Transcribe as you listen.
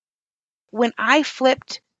when I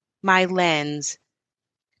flipped my lens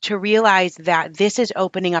to realize that this is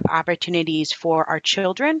opening up opportunities for our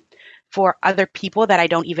children, for other people that I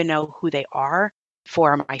don't even know who they are,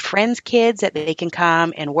 for my friends' kids that they can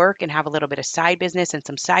come and work and have a little bit of side business and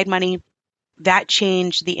some side money. That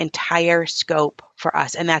changed the entire scope for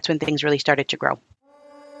us. And that's when things really started to grow.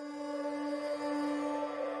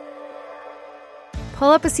 Pull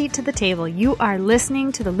up a seat to the table. You are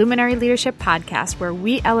listening to the Luminary Leadership Podcast, where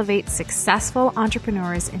we elevate successful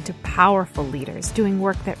entrepreneurs into powerful leaders doing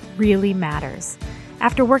work that really matters.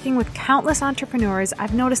 After working with countless entrepreneurs,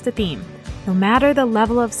 I've noticed a theme. No matter the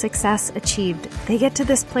level of success achieved, they get to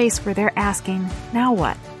this place where they're asking, now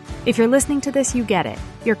what? If you're listening to this, you get it.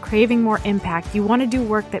 You're craving more impact. You want to do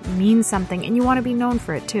work that means something, and you want to be known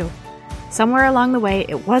for it too. Somewhere along the way,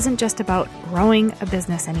 it wasn't just about growing a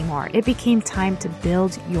business anymore. It became time to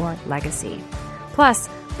build your legacy. Plus,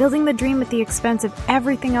 building the dream at the expense of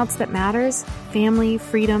everything else that matters, family,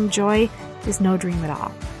 freedom, joy, is no dream at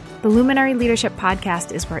all. The Luminary Leadership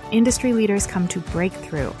Podcast is where industry leaders come to break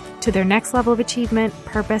through to their next level of achievement,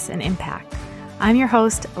 purpose, and impact. I'm your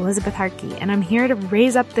host, Elizabeth Hartke, and I'm here to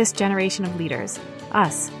raise up this generation of leaders,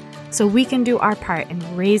 us, so we can do our part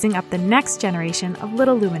in raising up the next generation of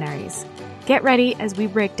little luminaries. Get ready as we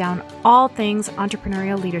break down all things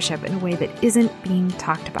entrepreneurial leadership in a way that isn't being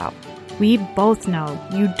talked about. We both know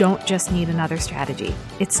you don't just need another strategy.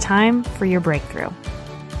 It's time for your breakthrough.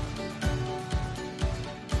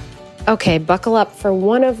 Okay, buckle up for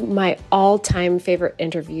one of my all-time favorite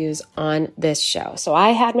interviews on this show. So I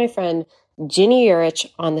had my friend Ginny Yurich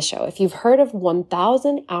on the show. If you've heard of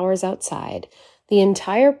 1,000 Hours Outside, the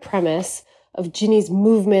entire premise of Ginny's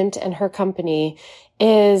movement and her company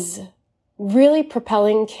is really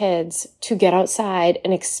propelling kids to get outside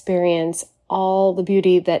and experience all the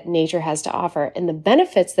beauty that nature has to offer and the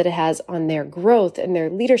benefits that it has on their growth and their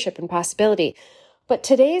leadership and possibility. But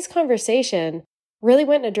today's conversation really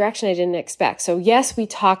went in a direction I didn't expect. So yes, we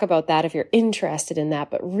talk about that if you're interested in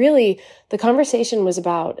that, but really the conversation was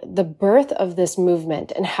about the birth of this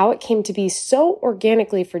movement and how it came to be so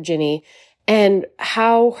organically for Ginny and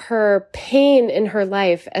how her pain in her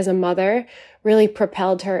life as a mother really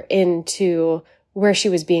propelled her into where she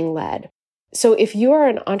was being led. So if you are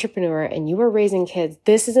an entrepreneur and you are raising kids,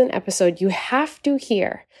 this is an episode you have to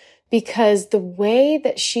hear, because the way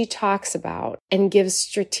that she talks about and gives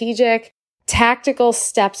strategic, tactical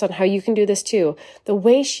steps on how you can do this too, the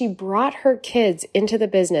way she brought her kids into the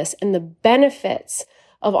business and the benefits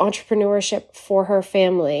of entrepreneurship for her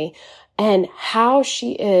family, and how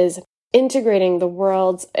she is integrating the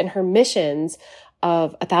worlds and her missions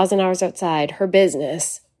of 1,000 Hours Outside, her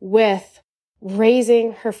business, with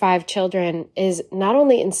raising her 5 children is not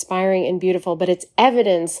only inspiring and beautiful, but it's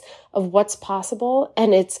evidence of what's possible.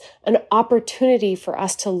 And it's an opportunity for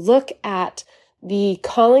us to look at the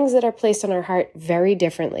callings that are placed on our heart very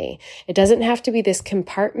differently. It doesn't have to be this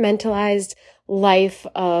compartmentalized life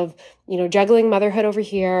of, juggling motherhood over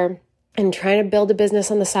here and trying to build a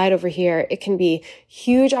business on the side over here. It can be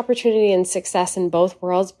huge opportunity and success in both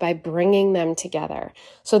worlds by bringing them together.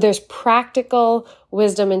 So there's practical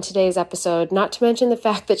wisdom in today's episode, not to mention the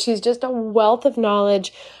fact that she's just a wealth of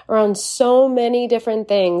knowledge around so many different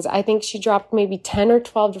things. I think she dropped maybe 10 or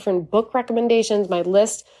 12 different book recommendations. My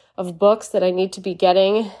list of books that I need to be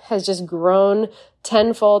getting has just grown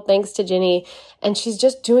tenfold thanks to Ginny. And she's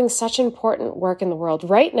just doing such important work in the world.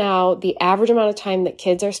 Right now, the average amount of time that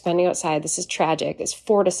kids are spending outside, this is tragic, is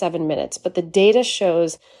 4 to 7 minutes. But the data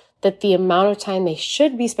shows that the amount of time they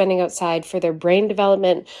should be spending outside for their brain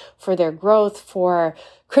development, for their growth, for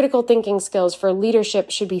critical thinking skills, for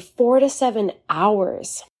leadership should be 4 to 7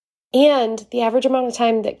 hours. And the average amount of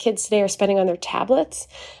time that kids today are spending on their tablets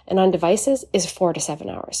and on devices is 4 to 7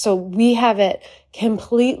 hours. So we have it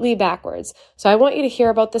completely backwards. So I want you to hear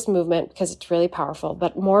about this movement because it's really powerful.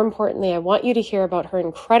 But more importantly, I want you to hear about her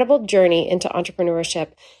incredible journey into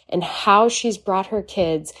entrepreneurship and how she's brought her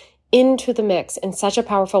kids into the mix in such a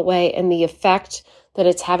powerful way and the effect that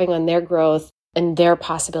it's having on their growth and their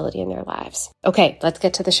possibility in their lives. Okay, let's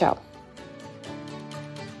get to the show.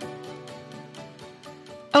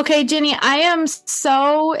 Okay, Ginny, I am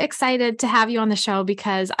so excited to have you on the show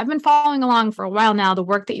because I've been following along for a while now, the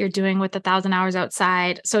work that you're doing with 1,000 Hours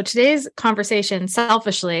Outside. So today's conversation,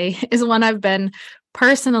 selfishly, is one I've been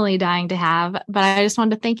personally dying to have, but I just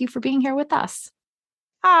wanted to thank you for being here with us.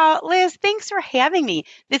 Oh, Liz, thanks for having me.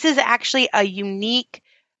 This is actually a unique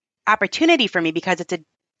opportunity for me because it's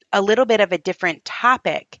a little bit of a different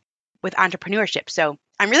topic with entrepreneurship. So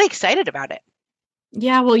I'm really excited about it.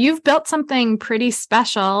 Yeah, well, you've built something pretty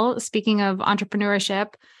special, speaking of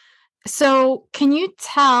entrepreneurship. So can you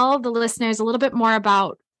tell the listeners a little bit more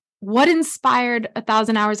about what inspired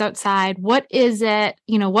 1,000 Hours Outside? What is it?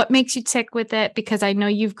 What makes you tick with it? Because I know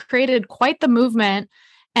you've created quite the movement,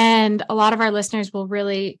 and a lot of our listeners will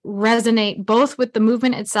really resonate both with the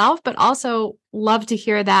movement itself, but also love to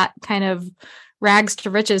hear that kind of rags to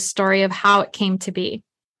riches story of how it came to be.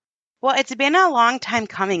 Well, it's been a long time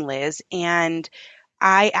coming, Liz, and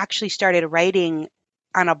I actually started writing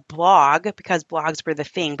on a blog because blogs were the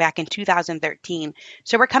thing back in 2013.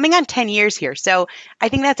 So we're coming on 10 years here. So I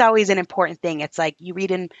think that's always an important thing. It's like you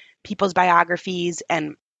read in people's biographies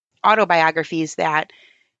and autobiographies that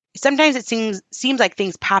sometimes it seems like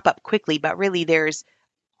things pop up quickly, but really there's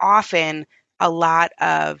often a lot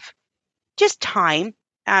of just time,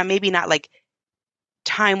 maybe not like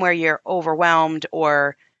time where you're overwhelmed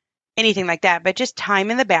or anything like that, but just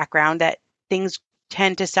time in the background that things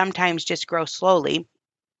tend to sometimes just grow slowly.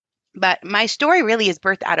 But my story really is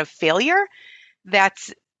birthed out of failure.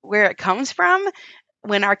 That's where it comes from.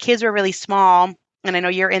 When our kids were really small, and I know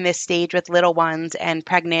you're in this stage with little ones and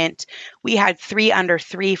pregnant, we had 3 under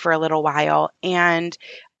 3 for a little while. And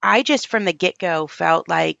I just from the get go felt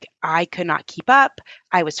like I could not keep up.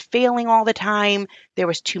 I was failing all the time. There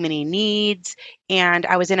was too many needs. And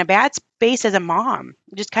I was in a bad space as a mom,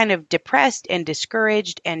 just kind of depressed and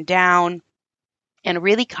discouraged and down and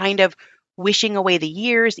really kind of wishing away the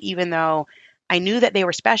years, even though I knew that they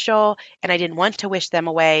were special and I didn't want to wish them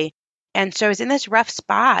away. And so I was in this rough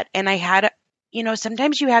spot and I had,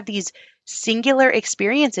 sometimes you have these singular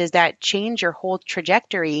experiences that change your whole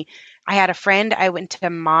trajectory. I had a friend, I went to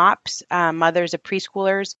MOPS, Mothers of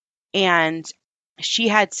Preschoolers, and she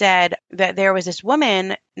had said that there was this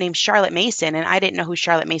woman named Charlotte Mason, and I didn't know who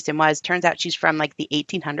Charlotte Mason was. Turns out she's from like the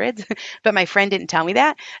 1800s, but my friend didn't tell me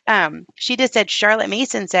that. She just said Charlotte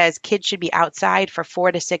Mason says kids should be outside for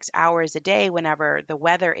 4 to 6 hours a day whenever the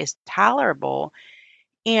weather is tolerable.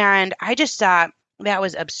 And I just thought that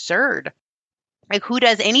was absurd. Like, who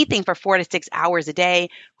does anything for 4 to 6 hours a day?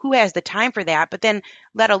 Who has the time for that? But then,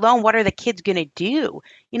 let alone, what are the kids going to do?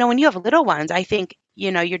 When you have little ones, I think,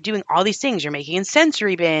 you're doing all these things. You're making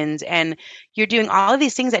sensory bins and you're doing all of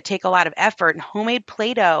these things that take a lot of effort and homemade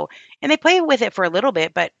Play-Doh. And they play with it for a little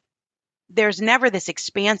bit, but there's never this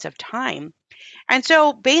expanse of time. And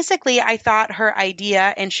so basically, I thought her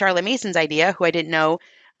idea and Charlotte Mason's idea, who I didn't know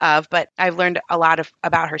of, but I've learned a lot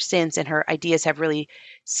about her since, and her ideas have really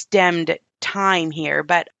stemmed time here.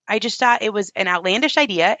 But I just thought it was an outlandish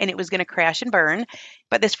idea and it was going to crash and burn.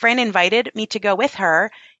 But this friend invited me to go with her,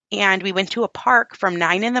 and we went to a park from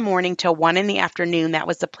 9 in the morning till 1 in the afternoon. That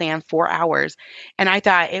was the plan, 4 hours. And I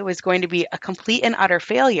thought it was going to be a complete and utter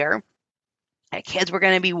failure. The kids were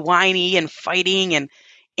going to be whiny and fighting. And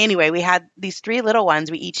anyway, we had these 3 little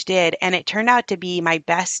ones we each did, and it turned out to be my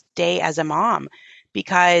best day as a mom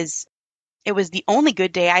because it was the only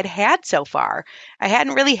good day I'd had so far. I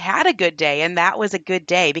hadn't really had a good day, and that was a good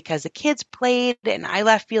day because the kids played and I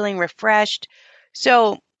left feeling refreshed.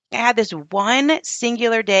 So I had this one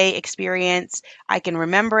singular day experience. I can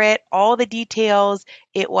remember it, all the details.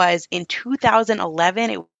 It was in 2011.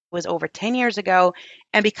 It was over 10 years ago.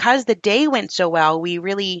 And because the day went so well, we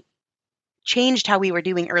really changed how we were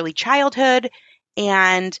doing early childhood.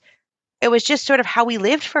 And it was just sort of how we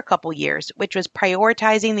lived for a couple years, which was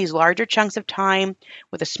prioritizing these larger chunks of time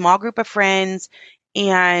with a small group of friends.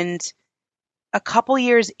 And a couple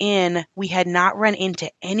years in, we had not run into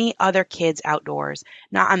any other kids outdoors,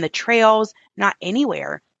 not on the trails, not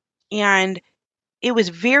anywhere. And it was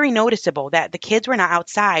very noticeable that the kids were not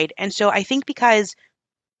outside. And so I think because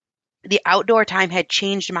the outdoor time had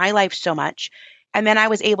changed my life so much, and then I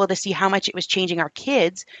was able to see how much it was changing our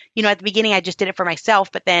kids. At the beginning, I just did it for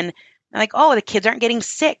myself, but then I'm like, oh, the kids aren't getting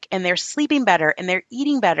sick and they're sleeping better and they're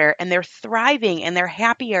eating better and they're thriving and they're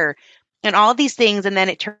happier and all these things. And then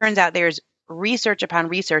it turns out there's research upon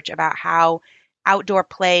research about how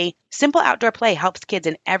simple outdoor play helps kids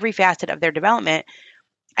in every facet of their development.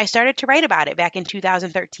 I started to write about it back in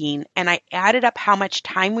 2013, and I added up how much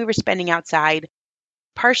time we were spending outside,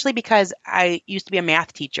 partially because I used to be a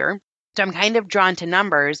math teacher. So I'm kind of drawn to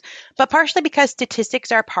numbers, but partially because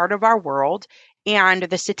statistics are part of our world. And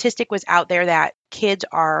the statistic was out there that kids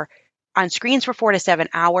are on screens for 4 to 7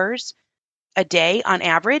 hours a day on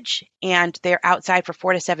average, and they're outside for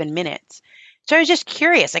 4 to 7 minutes. So I was just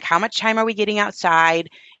curious, like, how much time are we getting outside?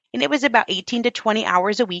 And it was about 18 to 20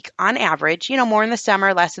 hours a week on average, more in the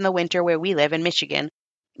summer, less in the winter where we live in Michigan,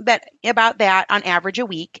 but about that on average a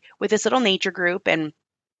week with this little nature group. And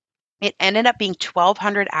it ended up being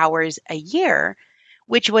 1,200 hours a year,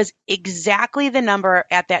 which was exactly the number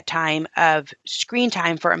at that time of screen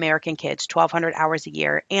time for American kids, 1,200 hours a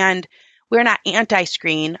year. And we're not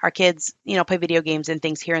anti-screen. Our kids, play video games and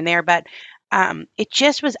things here and there, but it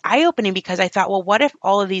just was eye-opening because I thought, well, what if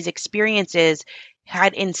all of these experiences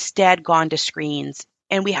had instead gone to screens?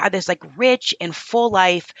 And we had this like rich and full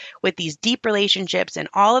life with these deep relationships and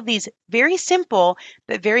all of these very simple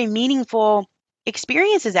but very meaningful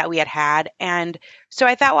experiences that we had had. And so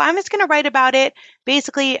I thought, well, I'm just going to write about it,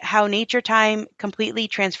 basically how nature time completely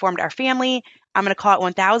transformed our family. I'm going to call it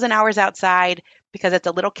 1,000 hours outside because it's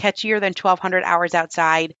a little catchier than 1,200 hours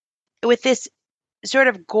outside, with this sort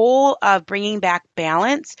of goal of bringing back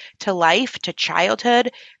balance to life, to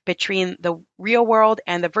childhood, between the real world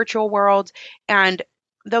and the virtual world. And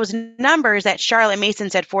those numbers that Charlotte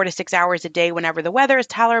Mason said 4 to 6 hours a day whenever the weather is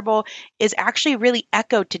tolerable is actually really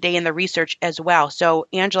echoed today in the research as well. So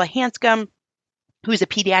Angela Hanscom, who's a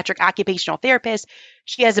pediatric occupational therapist,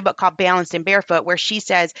 she has a book called Balanced and Barefoot, where she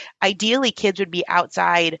says ideally kids would be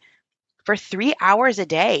outside for 3 hours a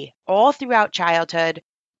day all throughout childhood.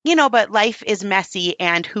 But life is messy,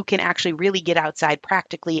 and who can actually really get outside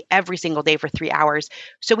practically every single day for 3 hours?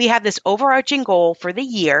 So we have this overarching goal for the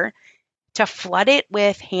year to flood it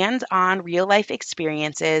with hands-on real life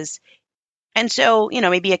experiences. And so,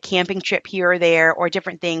 maybe a camping trip here or there or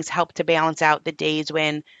different things help to balance out the days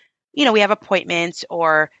when, we have appointments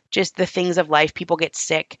or just the things of life. People get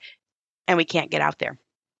sick and we can't get out there.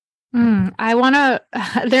 I want to,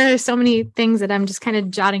 there are so many things that I'm just kind of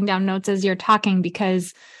jotting down notes as you're talking,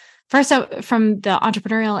 because first, from the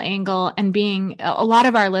entrepreneurial angle, and being a lot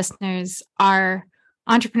of our listeners are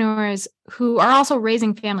entrepreneurs who are also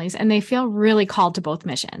raising families, and they feel really called to both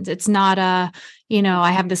missions. It's not I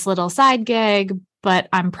have this little side gig, but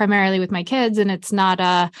I'm primarily with my kids, and it's not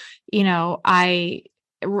I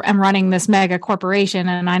am running this mega corporation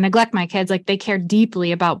and I neglect my kids. Like, they care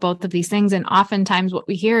deeply about both of these things. And oftentimes what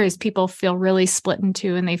we hear is people feel really split in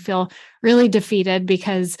two, and they feel really defeated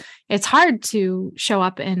because it's hard to show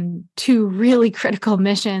up in two really critical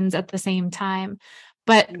missions at the same time.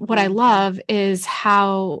 But what I love is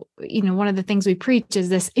how, one of the things we preach is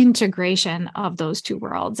this integration of those two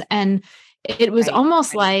worlds. And it was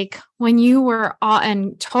almost like when you were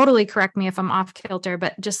and totally correct me if I'm off kilter,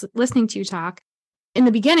 but just listening to you talk in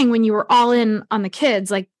the beginning, when you were all in on the kids,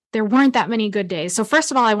 like, there weren't that many good days. So first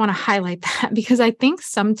of all, I want to highlight that, because I think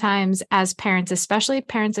sometimes as parents, especially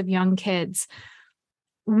parents of young kids,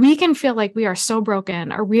 we can feel like we are so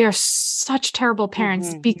broken, or we are such terrible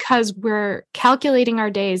parents because we're calculating our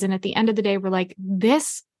days. And at the end of the day, we're like,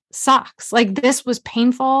 this sucks. Like, this was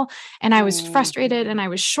painful. And I was frustrated, and I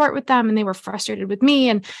was short with them, and they were frustrated with me.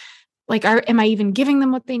 And like, am I even giving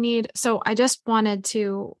them what they need? So I just wanted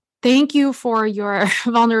to thank you for your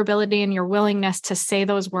vulnerability and your willingness to say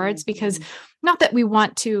those words, because not that we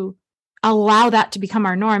want to allow that to become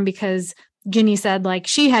our norm, because Ginny said, like,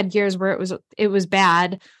 she had years where it was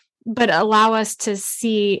bad, but allow us to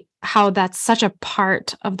see how that's such a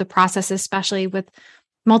part of the process, especially with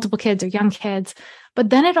multiple kids or young kids.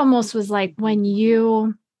 But then it almost was like when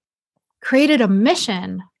you created a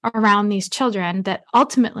mission around these children that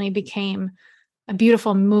ultimately became a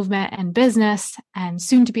beautiful movement and business, and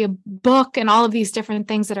soon to be a book, and all of these different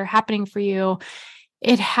things that are happening for you.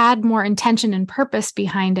 It had more intention and purpose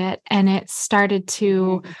behind it, and it started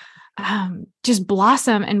to just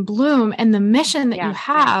blossom and bloom. And the mission that you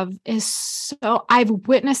have is so, I've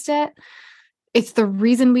witnessed it. It's the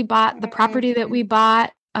reason we bought the property that we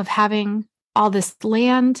bought, of having all this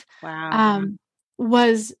land,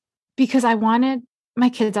 was because I wanted my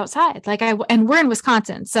kids outside. And we're in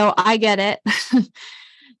Wisconsin, so I get it.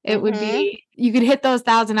 It would be, you could hit those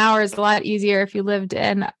 1,000 hours a lot easier if you lived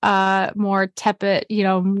in a more tepid,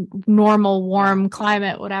 normal, warm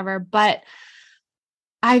climate, whatever. But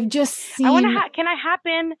I've just seen. Can I hop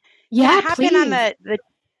in? Yeah, please.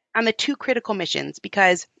 On the two critical missions,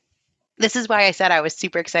 because this is why I said I was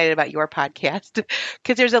super excited about your podcast,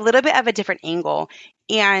 because there's a little bit of a different angle.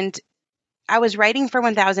 And I was writing for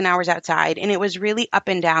 1,000 Hours Outside, and it was really up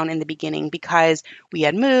and down in the beginning because we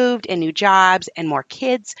had moved and new jobs and more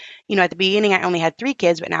kids. At the beginning, I only had 3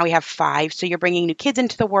 kids, but now we have 5. So you're bringing new kids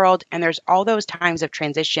into the world, and there's all those times of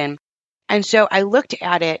transition. And so I looked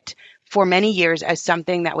at it for many years as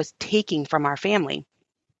something that was taking from our family.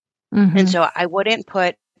 And so I wouldn't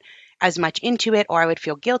put as much into it, or I would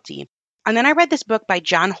feel guilty. And then I read this book by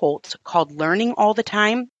John Holt called Learning All the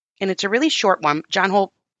Time. And it's a really short one. John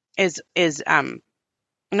Holt is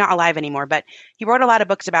not alive anymore, but he wrote a lot of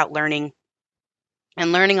books about learning.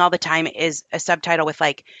 And Learning All the Time is a subtitle with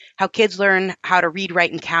like how kids learn how to read,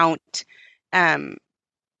 write, and count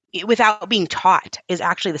without being taught is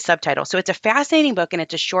actually the subtitle. So it's a fascinating book, and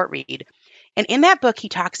it's a short read. And in that book, he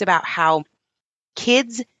talks about how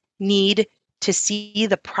kids need to see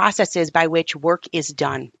the processes by which work is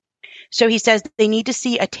done. So he says they need to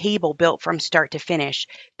see a table built from start to finish.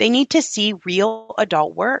 They need to see real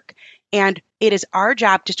adult work. And it is our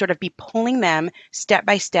job to sort of be pulling them step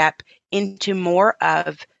by step into more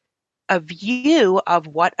of a view of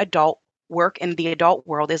what adult work in the adult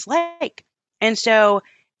world is like. And so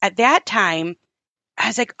at that time, I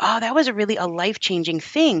was like, oh, that was really a life-changing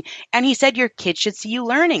thing. And he said, your kids should see you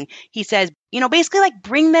learning. He says, basically like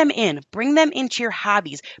bring them into your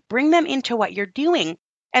hobbies, bring them into what you're doing.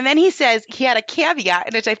 And then he says, he had a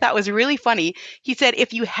caveat, which I thought was really funny. He said,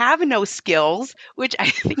 if you have no skills, which I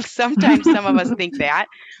think sometimes some of us think that,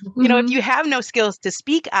 if you have no skills to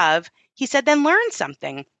speak of, he said, then learn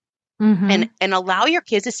something. And allow your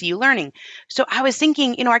kids to see you learning. So I was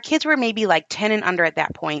thinking, our kids were maybe like 10 and under at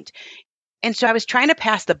that point. And so I was trying to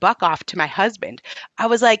pass the buck off to my husband. I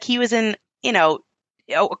was like, he was in, a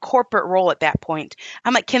corporate role at that point.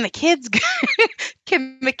 I'm like, can the kids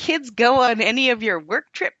go on any of your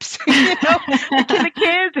work trips? Can the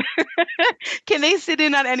kids, can they sit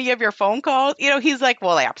in on any of your phone calls? He's like,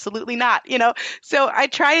 well, absolutely not, So I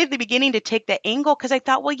tried at the beginning to take that angle because I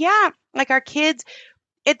thought, well, yeah, like our kids,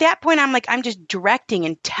 at that point, I'm like, I'm just directing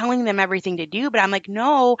and telling them everything to do. But I'm like,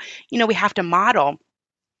 no, we have to model.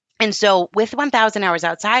 And so with 1,000 Hours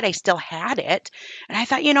Outside, I still had it. And I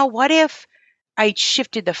thought, what if I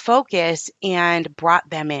shifted the focus and brought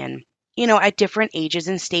them in, at different ages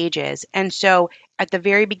and stages. And so at the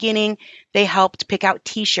very beginning, they helped pick out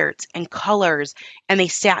T-shirts and colors. And they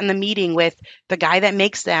sat in the meeting with the guy that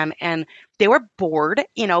makes them. And they were bored,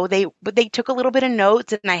 but they took a little bit of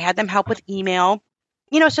notes and I had them help with email,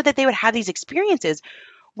 so that they would have these experiences.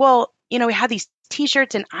 Well, we had these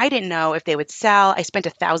T-shirts and I didn't know if they would sell. I spent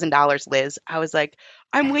 $1,000, Liz. I was like,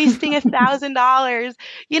 I'm wasting $1,000,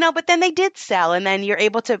 but then they did sell and then you're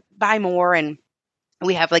able to buy more. And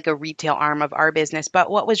we have like a retail arm of our business.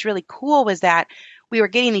 But what was really cool was that we were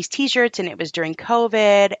getting these T-shirts and it was during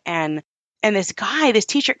COVID and this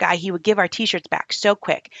T-shirt guy, he would give our T-shirts back so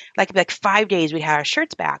quick, like 5 days we'd have our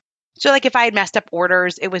shirts back. So like if I had messed up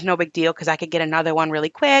orders, it was no big deal because I could get another one really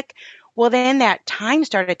quick. Well, then that time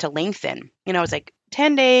started to lengthen. It was like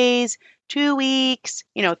 10 days, 2 weeks,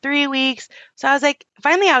 3 weeks. So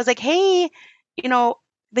finally I was like, hey,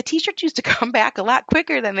 the T-shirts used to come back a lot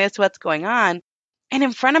quicker than this. What's going on? And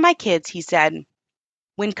in front of my kids, he said,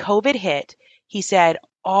 when COVID hit, he said,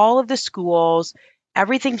 all of the schools,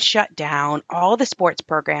 everything shut down, all the sports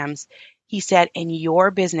programs, he said, and your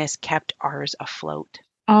business kept ours afloat.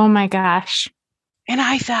 Oh my gosh. And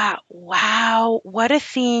I thought, wow, what a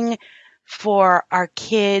thing for our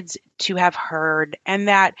kids to have heard. And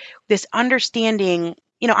that this understanding,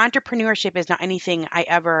 entrepreneurship is not anything I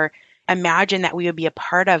ever imagined that we would be a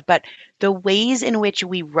part of, but the ways in which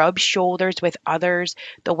we rub shoulders with others,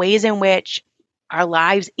 the ways in which our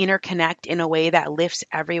lives interconnect in a way that lifts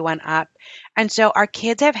everyone up. And so our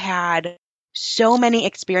kids have had so many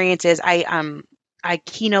experiences. I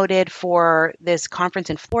keynoted for this conference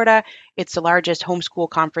in Florida. It's the largest homeschool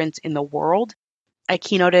conference in the world. I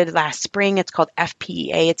keynoted last spring. It's called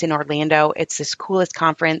FPEA. It's in Orlando. It's this coolest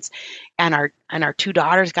conference. And our two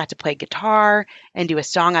daughters got to play guitar and do a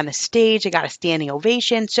song on the stage. They got a standing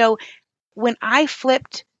ovation. So when I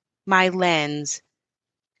flipped my lens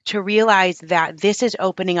to realize that this is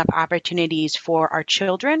opening up opportunities for our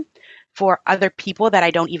children, for other people that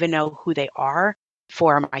I don't even know who they are,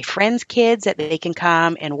 for my friends' kids that they can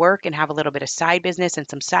come and work and have a little bit of side business and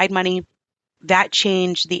some side money, that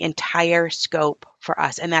changed the entire scope for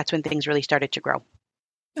us. And that's when things really started to grow.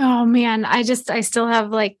 Oh man, I still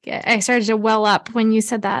have I started to well up when you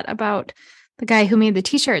said that about the guy who made the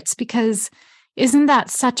T-shirts, because isn't that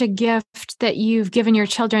such a gift that you've given your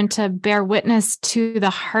children to bear witness to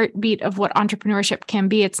the heartbeat of what entrepreneurship can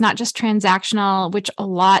be? It's not just transactional, which a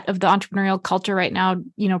lot of the entrepreneurial culture right now,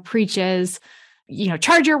 preaches,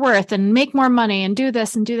 charge your worth and make more money and do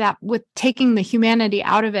this and do that, with taking the humanity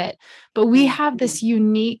out of it. But we have this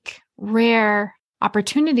unique, rare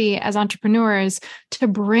opportunity as entrepreneurs to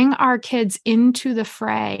bring our kids into the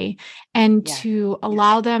fray and to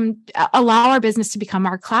allow our business to become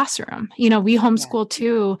our classroom. We homeschool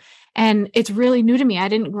too. And it's really new to me. I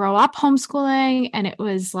didn't grow up homeschooling. And it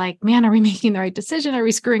was like, man, are we making the right decision? Are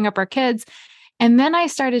we screwing up our kids? And then I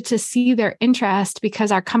started to see their interest,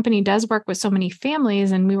 because our company does work with so many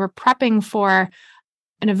families, and we were prepping for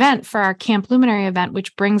an event for our Camp Luminary event,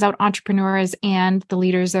 which brings out entrepreneurs and the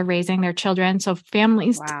leaders they're raising their children. So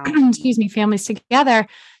families, families together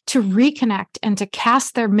to reconnect and to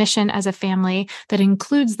cast their mission as a family that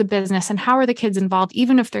includes the business and how are the kids involved,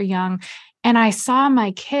 even if they're young. And I saw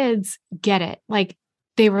my kids get it.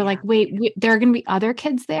 they were like, wait, there are going to be other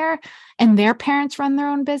kids there and their parents run their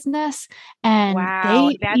own business. And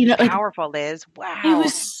wow, they, that's powerful, Liz. it Wow.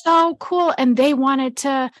 was so cool. And they wanted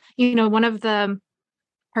to, one of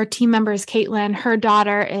her team members, Caitlin, her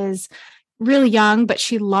daughter is really young, but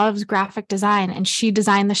she loves graphic design and she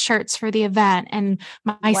designed the shirts for the event. And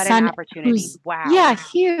my what son, an opportunity. Wow. Yeah,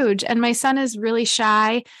 huge. And my son is really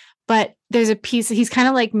shy, but there's a piece, he's kind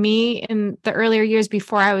of like me in the earlier years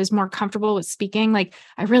before I was more comfortable with speaking. Like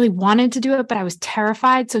I really wanted to do it, but I was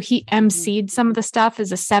terrified. So he emceed some of the stuff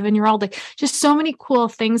as a 7-year-old. Like just so many cool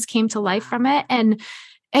things came to life from it. And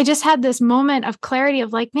I just had this moment of clarity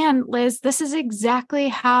of like, man, Liz, this is exactly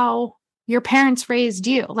how your parents raised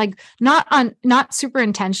you. Like not super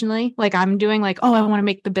intentionally, like I'm doing like, oh, I want to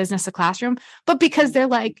make the business a classroom, but because they're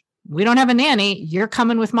like, we don't have a nanny, you're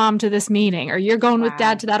coming with mom to this meeting or you're going with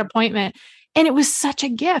dad to that appointment. And it was such a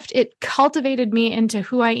gift. It cultivated me into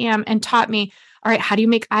who I am and taught me, all right, how do you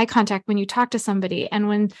make eye contact when you talk to somebody? And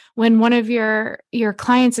when one of your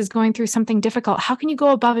clients is going through something difficult, how can you go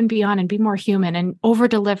above and beyond and be more human and over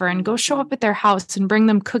deliver and go show up at their house and bring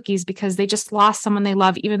them cookies because they just lost someone they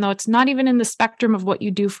love, even though it's not even in the spectrum of what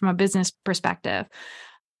you do from a business perspective.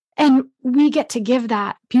 And we get to give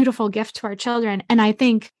that beautiful gift to our children. And I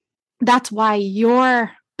think that's why your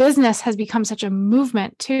business has become such a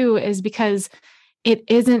movement too, is because it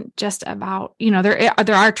isn't just about,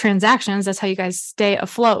 there are transactions. That's how you guys stay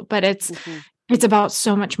afloat, but it's about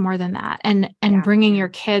so much more than that. And bringing your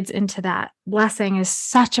kids into that blessing is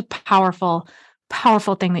such a powerful,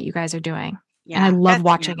 powerful thing that you guys are doing. Yeah, and I love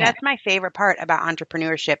watching it. That's my favorite part about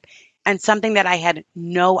entrepreneurship and something that I had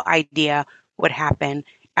no idea would happen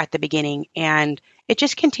at the beginning. And it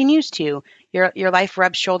just continues to. Your life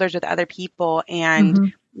rubs shoulders with other people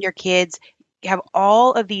and your kids have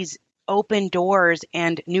all of these open doors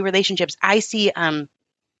and new relationships. I see,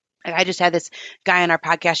 I just had this guy on our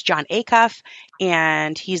podcast, John Acuff,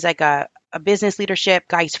 and he's like a business leadership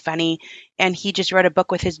guy. He's funny. And he just wrote a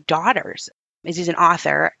book with his daughters. He's an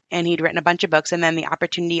author and he'd written a bunch of books. And then the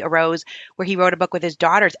opportunity arose where he wrote a book with his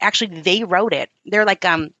daughters. Actually, they wrote it. They're like,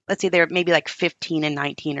 let's say they're maybe like 15 and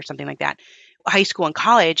 19 or something like that, high school and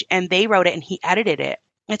college. And they wrote it and he edited it.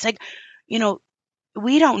 It's like,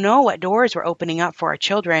 we don't know what doors we're opening up for our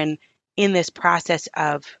children in this process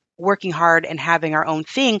of working hard and having our own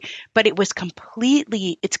thing. But it's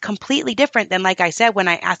completely different than, like I said, when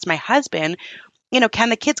I asked my husband, can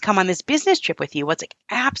the kids come on this business trip with you? Well, it's like,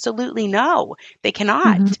 absolutely no, they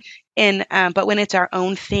cannot. And, but when it's our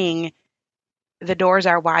own thing, the doors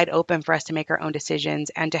are wide open for us to make our own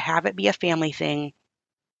decisions and to have it be a family thing.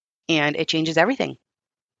 And it changes everything.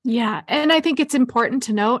 Yeah. And I think it's important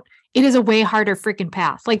to note, it is a way harder freaking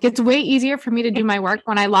path. Like it's way easier for me to do my work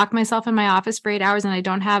when I lock myself in my office for 8 hours and I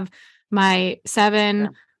don't have my 7,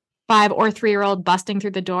 5, or 3-year-old busting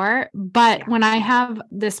through the door. But when I have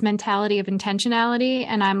this mentality of intentionality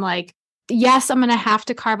and I'm like, yes, I'm going to have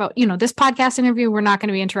to carve out, this podcast interview, we're not going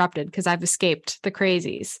to be interrupted because I've escaped the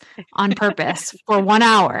crazies on purpose for 1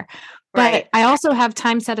 hour. But I also have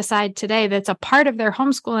time set aside today that's a part of their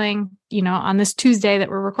homeschooling, on this Tuesday that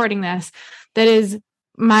we're recording this, that is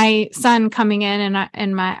my son coming in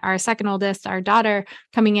and our second oldest, our daughter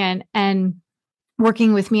coming in and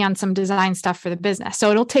working with me on some design stuff for the business.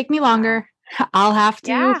 So it'll take me longer. I'll have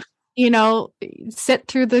to, sit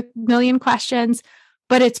through the million questions,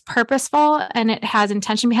 but it's purposeful and it has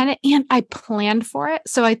intention behind it. And I planned for it.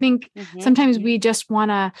 So I think sometimes we just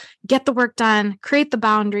want to get the work done, create the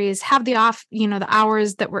boundaries, have the the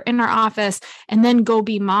hours that we're in our office and then go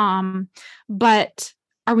be mom. But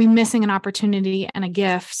are we missing an opportunity and a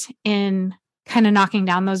gift in kind of knocking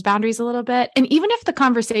down those boundaries a little bit? And even if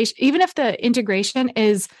the integration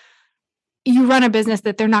is you run a business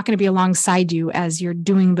that they're not going to be alongside you as you're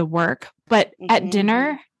doing the work, but at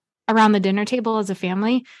dinner, around the dinner table as a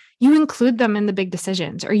family, you include them in the big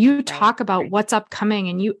decisions or you talk about what's upcoming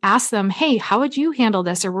and you ask them, hey, how would you handle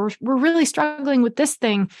this? Or we're really struggling with this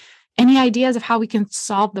thing. Any ideas of how we can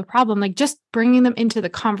solve the problem? Like just bringing them into the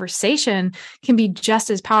conversation can be just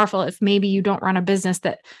as powerful if maybe you don't run a business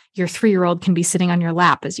that your 3-year-old can be sitting on your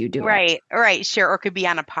lap as you do it. Right. Sure. Or could be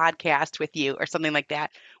on a podcast with you or something like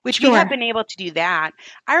that, which we have been able to do that.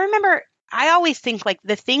 I remember, I always think like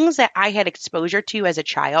the things that I had exposure to as a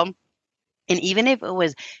child, and even if it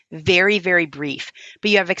was very, very brief, but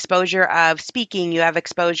you have exposure of speaking, you have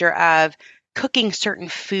exposure of cooking certain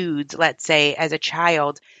foods, let's say as a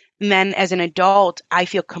child. And then as an adult, I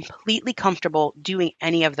feel completely comfortable doing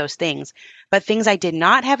any of those things. But things I did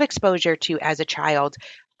not have exposure to as a child,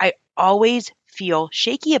 I always feel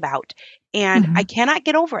shaky about. And I cannot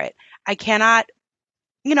get over it. I cannot,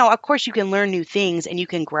 of course you can learn new things and you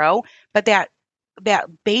can grow, but that that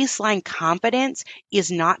baseline confidence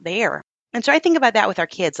is not there. And so I think about that with our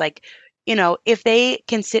kids. Like, if they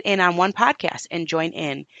can sit in on one podcast and join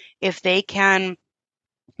in, if they can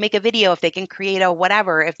make a video, if they can create a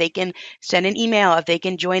whatever, if they can send an email, if they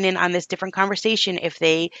can join in on this different conversation, if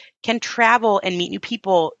they can travel and meet new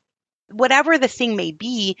people, whatever the thing may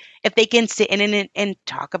be, if they can sit in and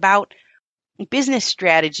talk about business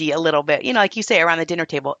strategy a little bit, like you say, around the dinner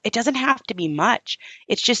table, it doesn't have to be much.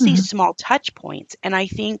 It's just these small touch points. And I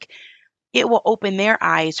think it will open their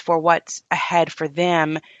eyes for what's ahead for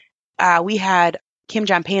them. We had Kim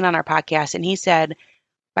John Payne on our podcast, and he said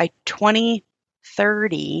by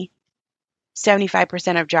 2030,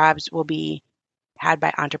 75% of jobs will be had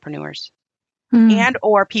by entrepreneurs and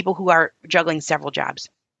or people who are juggling several jobs.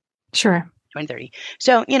 Sure. 2030.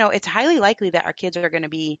 So, it's highly likely that our kids are going to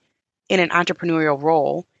be in an entrepreneurial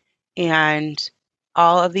role, and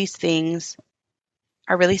all of these things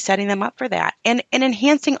are really setting them up for that and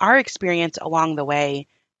enhancing our experience along the way,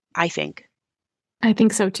 I think. I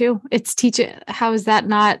think so too. It's teaching. How is that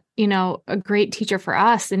not, a great teacher for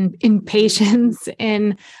us in patience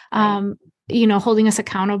and, holding us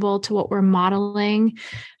accountable to what we're modeling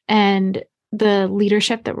and the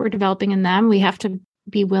leadership that we're developing in them. We have to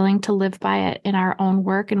be willing to live by it in our own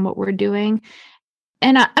work and what we're doing.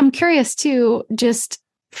 And I'm curious too, just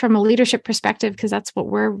from a leadership perspective, because that's what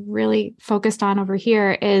we're really focused on over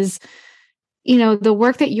here is, the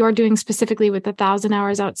work that you're doing specifically with 1,000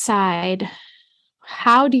 hours outside.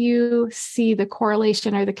 How do you see the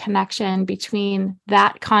correlation or the connection between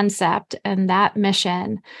that concept and that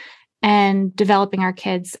mission and developing our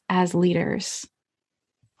kids as leaders?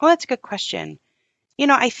 Well, that's a good question.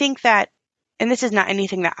 I think that, and this is not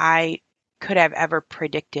anything that I could have ever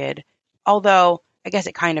predicted, although I guess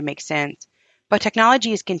it kind of makes sense, but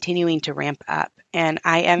technology is continuing to ramp up. And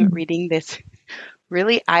I am reading this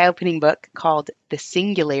really eye-opening book called The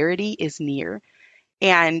Singularity is Near.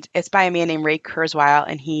 And it's by a man named Ray Kurzweil.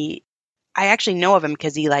 And I actually know of him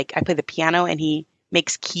because I play the piano and he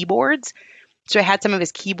makes keyboards. So I had some of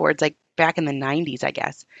his keyboards back in the 90s, I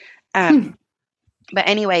guess. But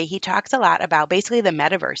anyway, he talks a lot about basically the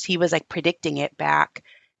metaverse. He was predicting it back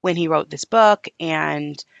when he wrote this book.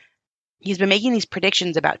 And he's been making these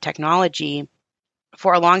predictions about technology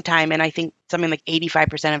for a long time. And I think something like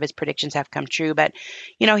 85% of his predictions have come true. But,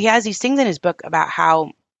 he has these things in his book about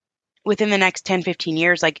how within the next 10, 15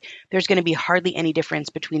 years, there's going to be hardly any difference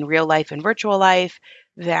between real life and virtual life.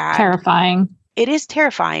 That terrifying. It is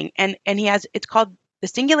terrifying. And it's called The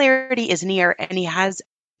Singularity is Near. And he has,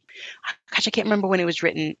 I can't remember when it was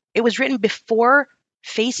written. It was written before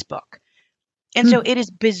Facebook. And so it is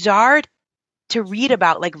bizarre to read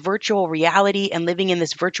about virtual reality and living in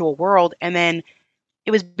this virtual world. And then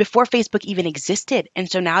it was before Facebook even existed. And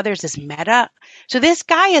so now there's this meta. So this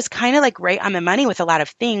guy is kind of right on the money with a lot of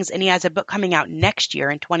things. And he has a book coming out next year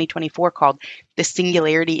in 2024 called The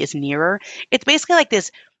Singularity is Nearer. It's basically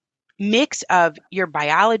this mix of your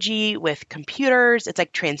biology with computers. It's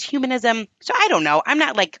transhumanism. So I don't know. I'm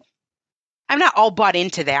not all bought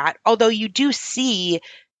into that. Although you do see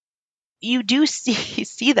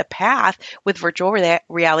the path with virtual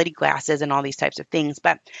reality glasses and all these types of things.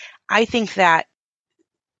 But I think that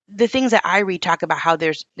the things that I read talk about how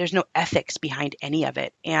there's no ethics behind any of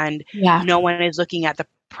it. And no one is looking at the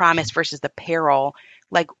promise versus the peril.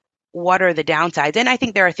 What are the downsides? And I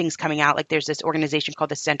think there are things coming out. There's this organization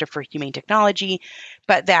called the Center for Humane Technology,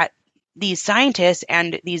 but that these scientists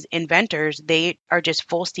and these inventors, they are just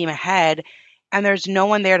full steam ahead and there's no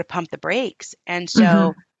one there to pump the brakes. And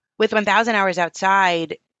so with 1,000 hours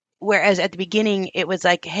outside, whereas at the beginning it was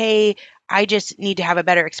hey, I just need to have a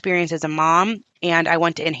better experience as a mom and I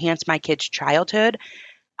want to enhance my kid's childhood.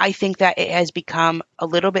 I think that it has become a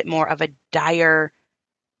little bit more of a dire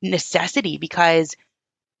necessity because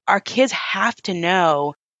our kids have to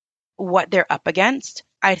know what they're up against.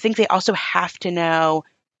 I think they also have to know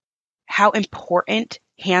how important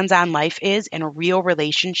hands-on life is and real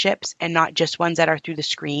relationships and not just ones that are through the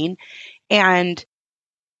screen. And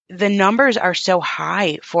the numbers are so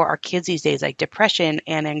high for our kids these days, depression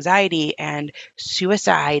and anxiety and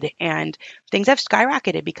suicide, and things have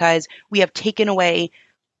skyrocketed because we have taken away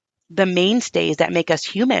the mainstays that make us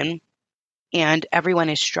human and everyone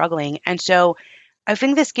is struggling. And so I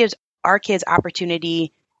think this gives our kids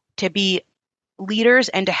opportunity to be leaders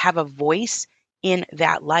and to have a voice in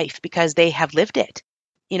that life because they have lived it.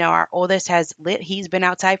 Our oldest he's been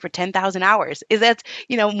outside for 10,000 hours. That's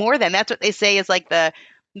more than, that's what they say is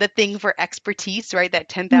the thing for expertise, right? That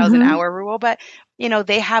 10,000 hour rule. But,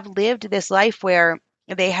 they have lived this life where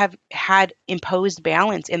they have had imposed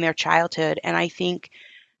balance in their childhood. And I think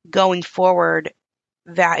going forward,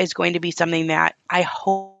 that is going to be something that I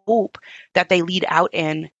hope that they lead out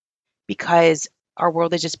in, because our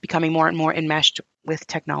world is just becoming more and more enmeshed with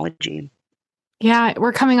technology. Yeah,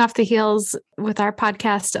 we're coming off the heels with our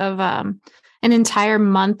podcast of an entire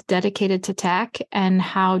month dedicated to tech and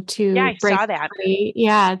how to I break saw that. free,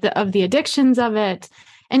 of the addictions of it.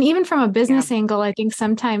 And even from a business angle, I think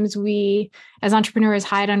sometimes we as entrepreneurs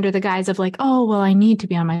hide under the guise of like, oh, well, I need to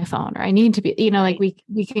be on my phone, or I need to be, like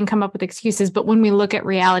we can come up with excuses. But when we look at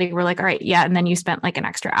reality, we're like, all right, yeah. And then you spent like an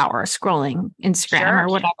extra hour scrolling Instagram or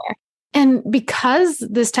whatever. And because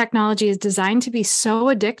this technology is designed to be so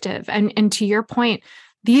addictive, and to your point,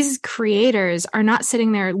 these creators are not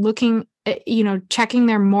sitting there looking, checking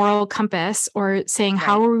their moral compass or saying,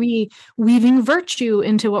 how are we weaving virtue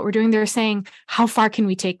into what we're doing? They're saying, how far can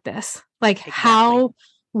we take this? Like, how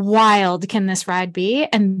wild can this ride be?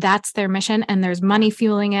 And that's their mission. And there's money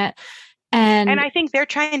fueling it. And I think they're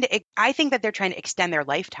trying to extend their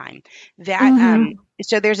lifetime. That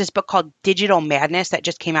so there's this book called Digital Madness that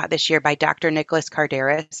just came out this year by Dr. Nicholas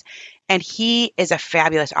Kardaras, and he is a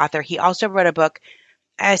fabulous author. He also wrote a book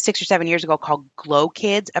 6 or 7 years ago called Glow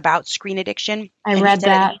Kids about screen addiction. I read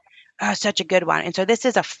that. Such a good one. And so this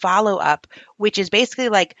is a follow-up, which is basically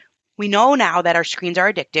like, we know now that our screens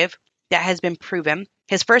are addictive. That has been proven.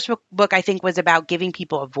 His first book, I think, was about giving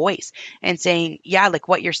people a voice and saying, yeah, like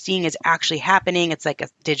what you're seeing is actually happening. It's like a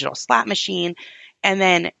digital slot machine. And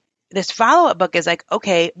then this follow-up book is like,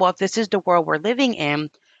 okay, well, if this is the world we're living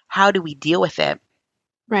in, how do we deal with it?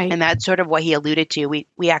 Right. And that's sort of what he alluded to.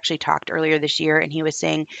 We actually talked earlier this year, and he was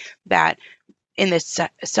saying that in this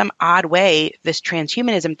some odd way, this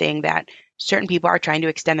transhumanism thing, that certain people are trying to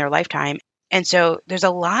extend their lifetime. And so there's a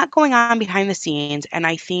lot going on behind the scenes. And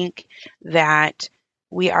I think that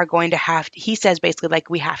we are going to he says basically like,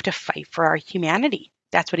 we have to fight for our humanity.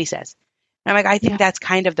 That's what he says. And I'm like, I think that's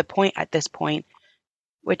kind of the point at this point,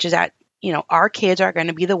 which is that, our kids are going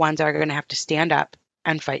to be the ones that are going to have to stand up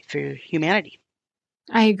and fight for humanity.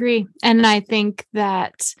 I agree. And I think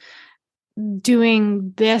that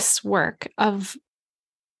doing this work of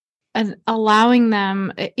allowing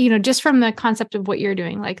them, just from the concept of what you're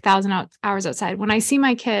doing, like 1,000 hours outside, when I see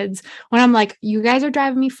my kids, when I'm like, you guys are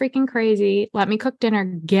driving me freaking crazy, let me cook dinner,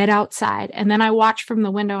 get outside. And then I watch from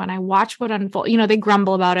the window and I watch what unfolds. They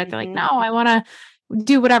grumble about it. They're like, no, I want to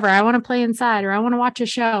do whatever. I want to play inside, or I want to watch a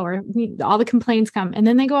show, or all the complaints come. And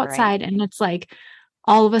then they go outside and it's like,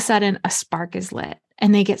 all of a sudden a spark is lit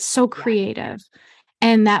and they get so creative.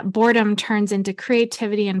 And that boredom turns into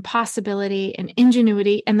creativity and possibility and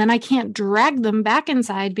ingenuity. And then I can't drag them back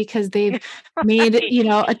inside because they've made,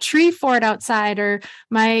 a tree fort outside, or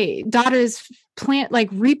my daughter's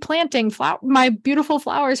replanting my beautiful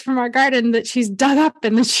flowers from our garden that she's dug up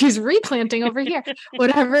and that she's replanting over here,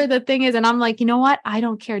 whatever the thing is. And I'm like, you know what? I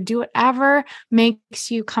don't care. Do whatever makes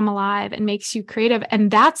you come alive and makes you creative. And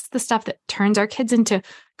that's the stuff that turns our kids into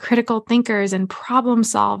critical thinkers and problem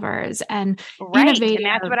solvers and innovators. And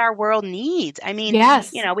that's what our world needs. I mean,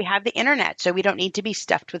 we have the internet, so we don't need to be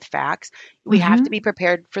stuffed with facts. We have to be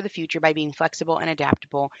prepared for the future by being flexible and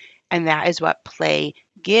adaptable. And that is what play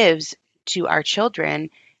gives to our children.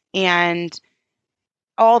 And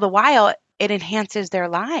all the while, it enhances their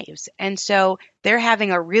lives. And so they're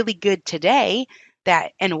having a really good today,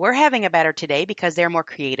 and we're having a better today because they're more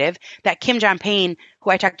creative. That Kim John Payne,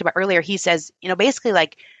 who I talked about earlier, he says, basically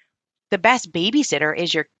like, the best babysitter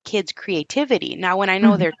is your kid's creativity. Now, when I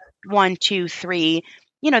know they're 1, 2, 3,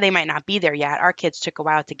 they might not be there yet. Our kids took a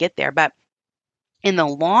while to get there, but in the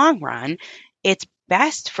long run, it's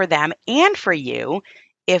best for them and for you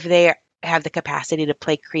if they have the capacity to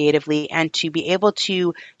play creatively and to be able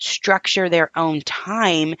to structure their own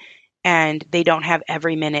time, and they don't have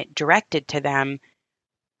every minute directed to them,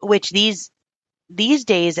 which these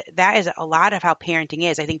days, that is a lot of how parenting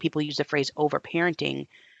is. I think people use the phrase overparenting.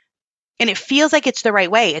 And it feels like it's the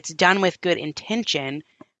right way. It's done with good intention,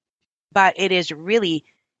 but it is really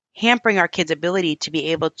hampering our kids' ability to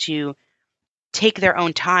be able to take their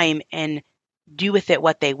own time and do with it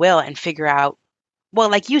what they will and figure out,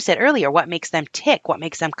 well, like you said earlier, what makes them tick, what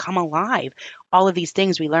makes them come alive. All of these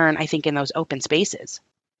things we learn, I think, in those open spaces.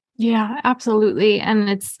 Yeah, absolutely. And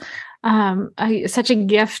it's such a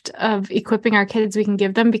gift of equipping our kids we can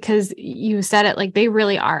give them, because you said it, like they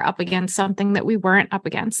really are up against something that we weren't up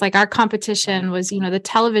against. Like our competition was, the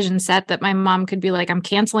television set that my mom could be like, I'm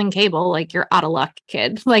canceling cable. Like, you're out of luck,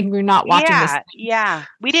 kid. Like, we're not watching this. Yeah.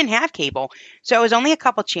 We didn't have cable. So it was only a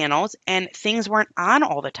couple channels and things weren't on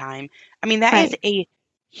all the time. I mean, that is a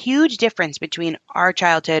huge difference between our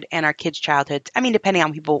childhood and our kids' childhoods. I mean, depending on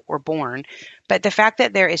when people were born, but the fact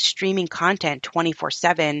that there is streaming content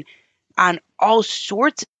 24/7 on all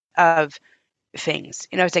sorts of things.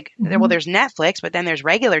 It's like, well, there's Netflix, but then there's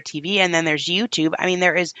regular TV, and then there's YouTube. I mean,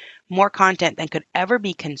 there is more content than could ever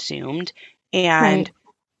be consumed. And Right.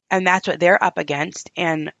 and that's what they're up against.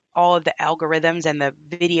 And all of the algorithms and the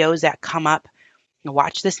videos that come up,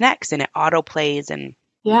 watch this next, and it auto plays, and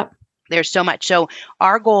Yep. there's so much. So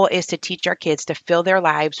our goal is to teach our kids to fill their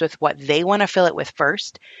lives with what they want to fill it with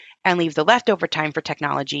first, and leave the leftover time for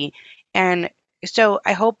technology. And so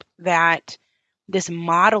I hope that this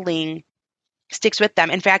modeling sticks with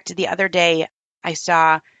them. In fact, the other day I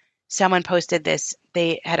saw someone posted this.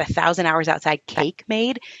 They had 1,000 hours outside cake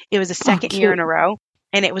made. It was the second year in Cute. a row.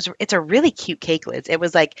 And it's a really cute cake, Liz. It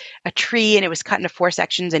was like a tree, and it was cut into 4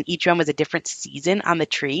 sections, and each one was a different season on the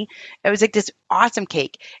tree. It was like this awesome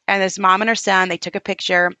cake. And this mom and her son, they took a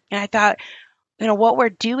picture, and I thought, what we're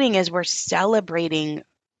doing is we're celebrating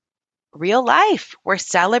real life. We're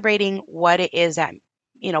celebrating what it is that,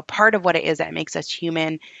 part of what it is that makes us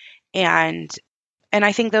human. And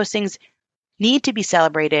I think those things need to be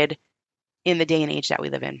celebrated in the day and age that we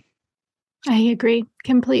live in. I agree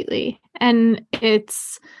completely. And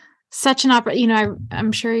it's such an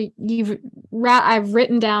I'm sure I've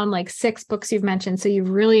written down like 6 books you've mentioned. So you've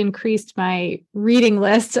really increased my reading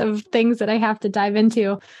list of things that I have to dive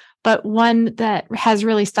into. But one that has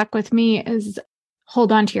really stuck with me is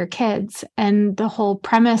Hold On to Your Kids. And the whole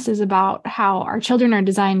premise is about how our children are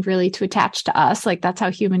designed really to attach to us. Like that's how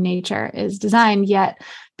human nature is designed. Yet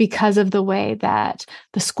because of the way that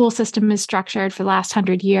the school system is structured for the last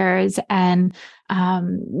 100 years and,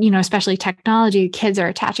 especially technology, kids are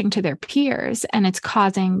attaching to their peers, and it's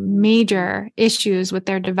causing major issues with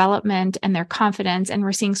their development and their confidence. And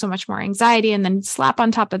we're seeing so much more anxiety. And then slap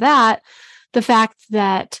on top of that, the fact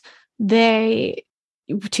that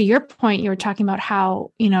to your point, you were talking about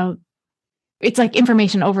how, it's like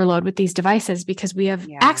information overload with these devices because we have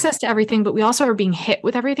access to everything, but we also are being hit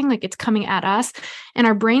with everything. Like it's coming at us, and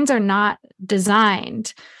our brains are not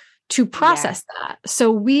designed to process that.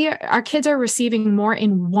 So our kids are receiving more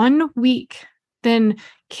in 1 week than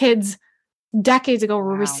kids decades ago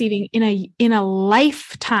were receiving in a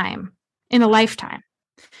lifetime,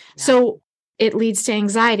 So it leads to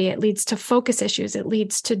anxiety. It leads to focus issues. It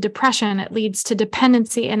leads to depression. It leads to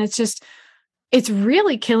dependency. And it's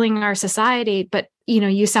really killing our society. But,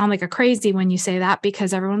 you sound like a crazy when you say that,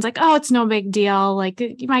 because everyone's like, oh, it's no big deal. Like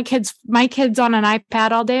my kid's on an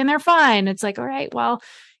iPad all day and they're fine. It's like, all right, well,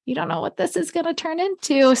 you don't know what this is going to turn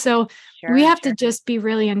into. So we have to just be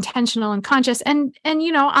really intentional and conscious. And,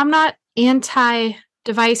 I'm not anti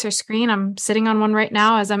device or screen. I'm sitting on one right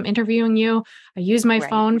now as I'm interviewing you. I use my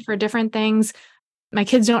phone for different things. My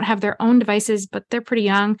kids don't have their own devices, but they're pretty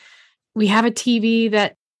young. We have a TV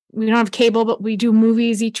that we don't have cable, but we do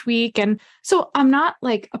movies each week. And so I'm not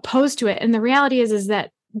like opposed to it. And the reality is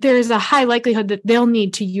that there's a high likelihood that they'll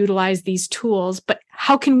need to utilize these tools, but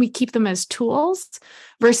how can we keep them as tools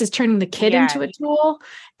versus turning the kid into a tool,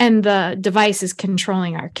 and the device is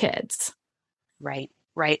controlling our kids? Right.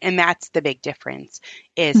 And that's the big difference,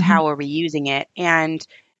 is how are we using it? And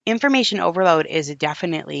information overload is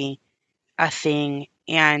definitely a thing.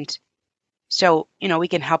 And so, we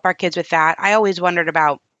can help our kids with that. I always wondered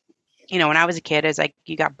about, when I was a kid, is like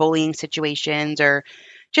you got bullying situations or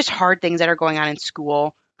just hard things that are going on in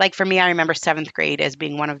school. Like for me, I remember 7th grade as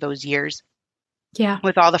being one of those years. Yeah.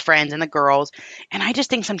 With all the friends and the girls. And I just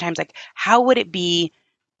think sometimes, like, how would it be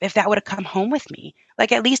if that would have come home with me?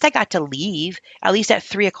 Like, at least I got to leave. At least at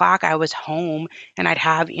 3:00 I was home, and I'd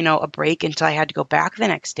have, a break until I had to go back the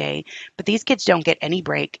next day. But these kids don't get any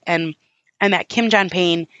break. And that Kim John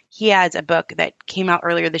Payne, he has a book that came out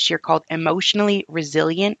earlier this year called Emotionally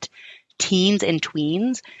Resilient Teens and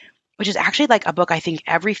Tweens, which is actually like a book I think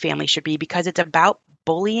every family should read, because it's about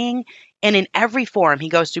bullying, and in every form. He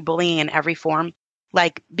goes through bullying in every form.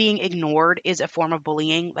 Like being ignored is a form of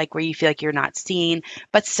bullying, like where you feel like you're not seen,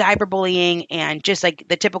 but cyberbullying and just like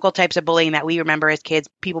the typical types of bullying that we remember as kids,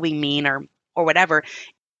 people being mean or whatever.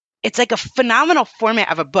 It's like a phenomenal format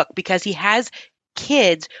of a book, because he has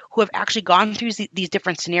kids who have actually gone through these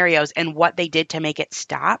different scenarios and what they did to make it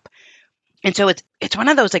stop. And so it's one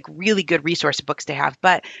of those like really good resource books to have.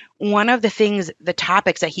 But one of the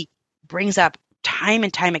topics that he brings up time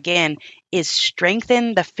and time again is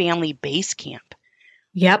strengthen the family base camp.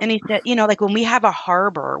 Yep. And he said, like when we have a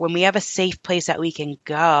harbor, when we have a safe place that we can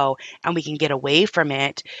go and we can get away from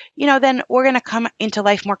it, then we're going to come into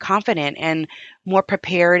life more confident and more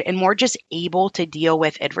prepared and more just able to deal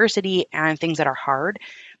with adversity and things that are hard.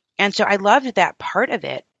 And so I loved that part of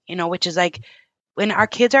it, which is like when our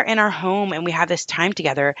kids are in our home and we have this time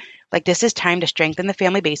together, like this is time to strengthen the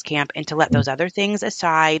family base camp and to let those other things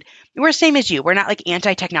aside. We're same as you. We're not like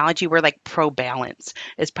anti-technology. We're like pro-balance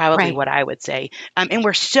is probably Right. what I would say. And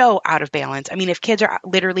we're so out of balance. I mean, if kids are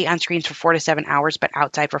literally on screens for 4 to 7 hours, but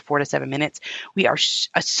outside for 4 to 7 minutes, we are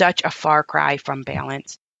such a far cry from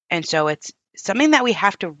balance. And so it's something that we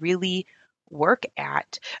have to really work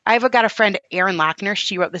at. I've got a friend, Erin Lochner.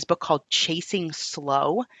 She wrote this book called Chasing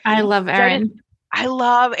Slow. I love So Erin. I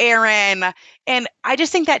love Erin. And I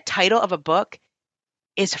just think that title of a book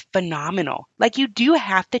is phenomenal. Like you do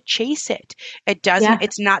have to chase it. It doesn't, Yeah.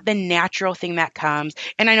 it's not the natural thing that comes.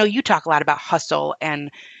 And I know you talk a lot about hustle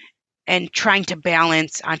and trying to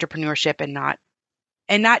balance entrepreneurship and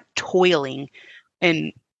not toiling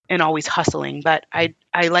and always hustling. But I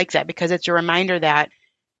like that because it's a reminder that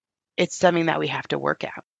it's something that we have to work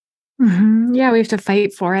at. Yeah, we have to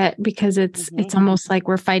fight for it because it's Mhm. almost like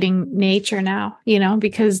we're fighting nature now,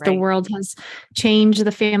 because the Right. world has changed,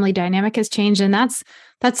 the family dynamic has changed, and that's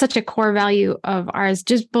such a core value of ours,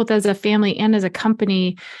 just both as a family and as a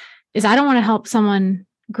company, is I don't want to help someone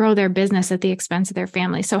grow their business at the expense of their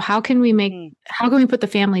family. So how can we Mhm. put the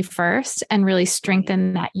family first and really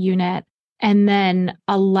strengthen that unit and then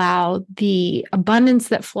allow the abundance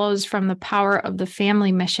that flows from the power of the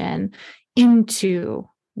family mission into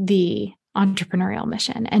the entrepreneurial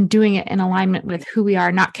mission and doing it in alignment with who we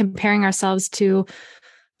are, not comparing ourselves to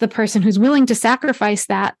the person who's willing to sacrifice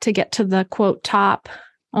that to get to the quote top,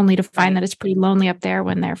 only to find Right. that it's pretty lonely up there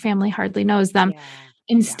when their family hardly knows them. Yeah.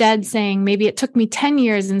 Instead, saying maybe it took me 10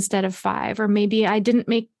 years instead of 5, or maybe I didn't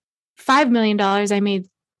make $5 million, I made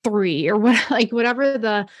 3, or whatever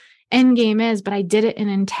the end game is, but I did it in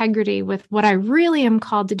integrity with what I really am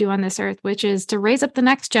called to do on this earth, which is to raise up the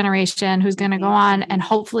next generation who's going to go on and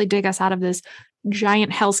hopefully dig us out of this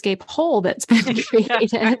giant hellscape hole that's been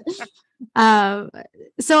created.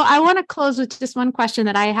 So I want to close with just one question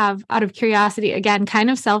that I have out of curiosity, again, kind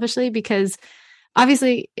of selfishly, because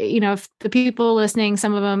obviously, if the people listening,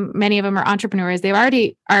 many of them are entrepreneurs, they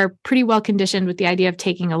already are pretty well conditioned with the idea of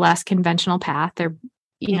taking a less conventional path. They're,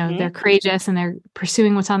 they're courageous and they're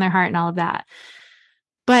pursuing what's on their heart and all of that.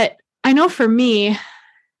 But I know for me,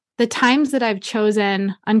 the times that I've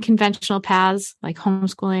chosen unconventional paths like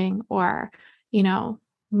homeschooling or,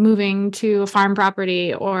 moving to a farm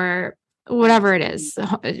property or whatever it is,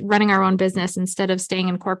 running our own business instead of staying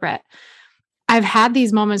in corporate, I've had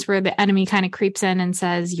these moments where the enemy kind of creeps in and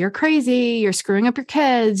says, you're crazy, you're screwing up your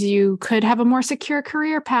kids, you could have a more secure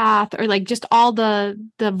career path, or like just all the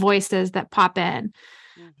voices that pop in.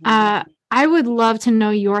 I would love to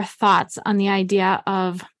know your thoughts on the idea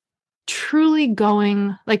of truly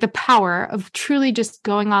going, like the power of truly just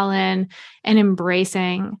going all in and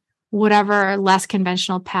embracing whatever less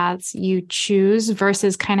conventional paths you choose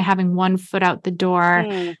versus kind of having one foot out the door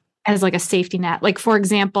as like a safety net. Like, for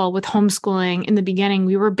example, with homeschooling in the beginning,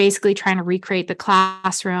 we were basically trying to recreate the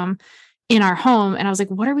classroom in our home. And I was like,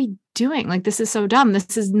 what are we doing? Like, this is so dumb.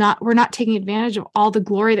 We're not taking advantage of all the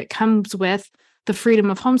glory that comes with the freedom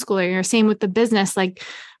of homeschooling. Or same with the business. Like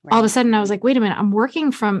all of a sudden I was like, wait a minute, I'm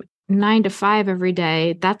working from 9 to 5 every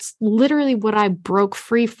day. That's literally what I broke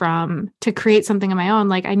free from to create something of my own.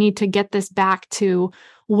 Like, I need to get this back to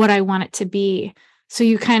what I want it to be. So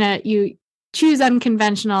you choose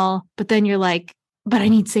unconventional, but then you're like, but I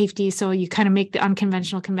need safety. So you kind of make the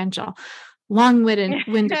unconventional conventional.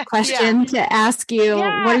 Long-winded question to ask you.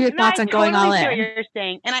 What are your thoughts on going all in? I totally see what you're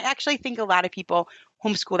saying. And I actually think a lot of people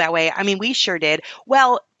homeschool that way. I mean, we sure did.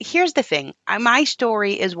 Well, here's the thing. My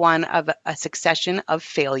story is one of a succession of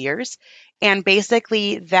failures. And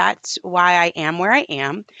basically that's why I am where I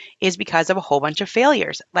am, is because of a whole bunch of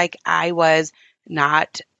failures. Like, I was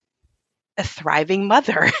not a thriving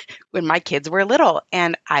mother when my kids were little,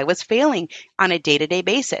 and I was failing on a day-to-day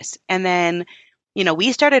basis. And then,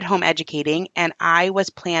 we started home educating, and I was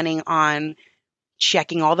planning on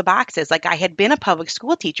checking all the boxes. Like, I had been a public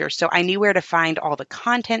school teacher, so I knew where to find all the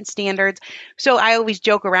content standards. So I always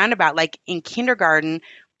joke around about, like, in kindergarten,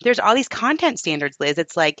 there's all these content standards, Liz.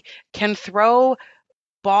 It's like, can throw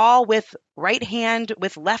ball with right hand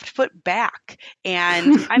with left foot back.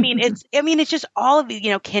 And it's just all of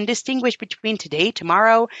the, can distinguish between today,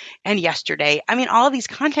 tomorrow, and yesterday. I mean, all of these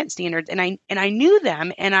content standards, and I knew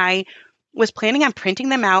them, and I was planning on printing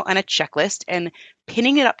them out on a checklist and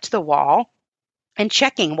pinning it up to the wall and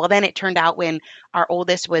checking. Well, then it turned out when our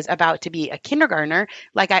oldest was about to be a kindergartner,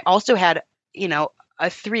 like, I also had, a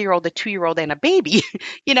 3-year-old, a 2-year-old, and a baby,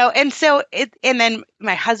 and then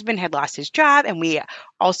my husband had lost his job, and we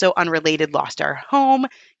also unrelated lost our home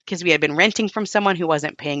because we had been renting from someone who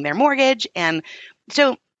wasn't paying their mortgage. And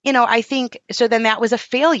so I think so then that was a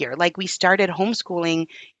failure. Like we started homeschooling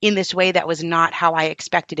in this way that was not how I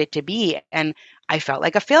expected it to be. And I felt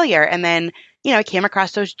like a failure. And then, I came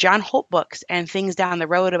across those John Holt books and things down the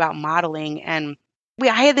road about modeling. And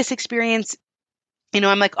I had this experience,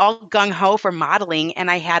 I'm like all gung ho for modeling. And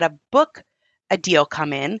I had a deal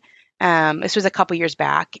come in. This was a couple years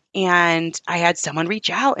back, and I had someone reach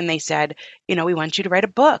out and they said, we want you to write a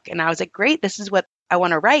book. And I was like, great, this is what I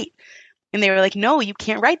want to write. And they were like, no, you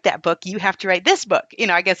can't write that book. You have to write this book.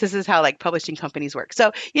 I guess this is how like publishing companies work.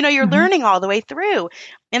 So, you're learning all the way through.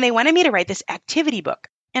 And they wanted me to write this activity book.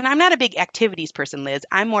 And I'm not a big activities person, Liz.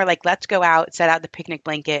 I'm more like, let's go out, set out the picnic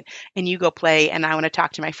blanket, and you go play. And I want to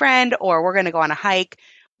talk to my friend, or we're going to go on a hike.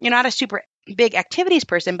 You're not a super big activities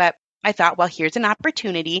person, but I thought, well, here's an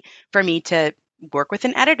opportunity for me to work with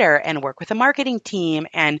an editor and work with a marketing team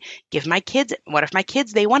and give my kids, what if my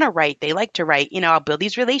kids, they want to write, they like to write, I'll build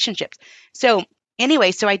these relationships. So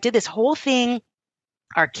anyway, so I did this whole thing.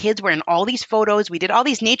 Our kids were in all these photos. We did all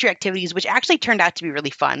these nature activities, which actually turned out to be really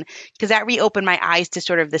fun because that reopened my eyes to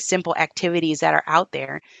sort of the simple activities that are out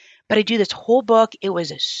there. But I do this whole book. It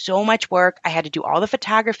was so much work. I had to do all the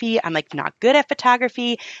photography. I'm like not good at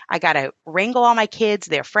photography. I got to wrangle all my kids,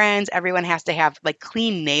 their friends. Everyone has to have like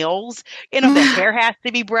clean nails. Their hair has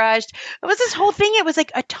to be brushed. It was this whole thing. It was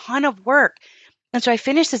like a ton of work. And so I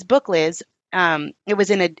finished this book, Liz. It was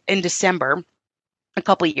in December, a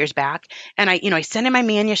couple of years back. And I sent in my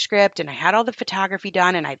manuscript and I had all the photography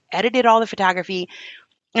done and I edited all the photography.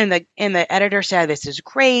 And the editor said, this is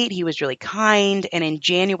great. He was really kind. And in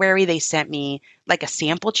January, they sent me like a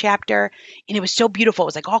sample chapter and it was so beautiful. It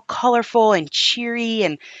was like all colorful and cheery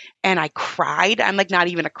and I cried. I'm like not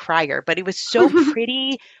even a crier, but it was so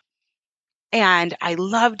pretty. And I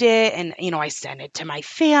loved it. And, I sent it to my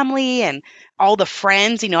family and all the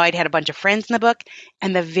friends, I'd had a bunch of friends in the book.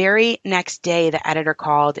 And the very next day, the editor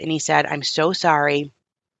called and he said, I'm so sorry.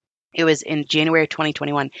 It was in January of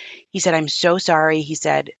 2021. He said, I'm so sorry. He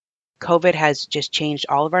said, COVID has just changed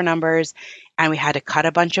all of our numbers and we had to cut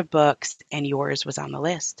a bunch of books and yours was on the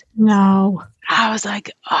list. No. I was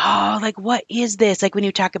like, oh, like, what is this? Like when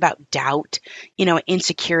you talk about doubt,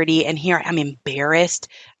 insecurity, and here I'm embarrassed.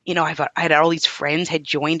 I had all these friends had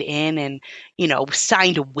joined in and,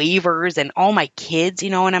 signed waivers and all my kids,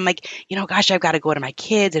 and I'm like, gosh, I've got to go to my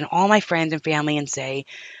kids and all my friends and family and say,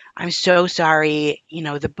 I'm so sorry,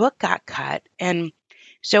 the book got cut. And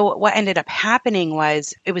so what ended up happening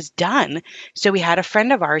was it was done. So we had a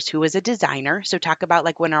friend of ours who was a designer. So talk about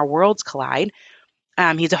like when our worlds collide.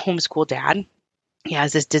 He's a homeschool dad. He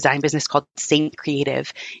has this design business called Saint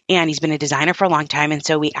Creative, and he's been a designer for a long time. And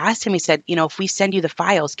so we asked him, he said, if we send you the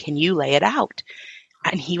files, can you lay it out?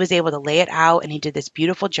 And he was able to lay it out and he did this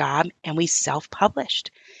beautiful job and we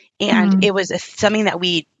self-published. And it was something that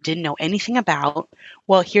we didn't know anything about.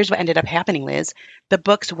 Well, here's what ended up happening, Liz. The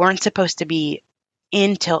books weren't supposed to be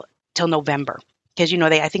in till November because,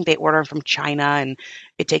 I think they order them from China and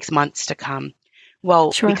it takes months to come.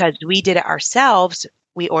 Well, Sure. Because we did it ourselves,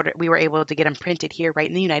 we were able to get them printed here right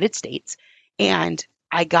in the United States. And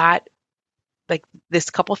I got like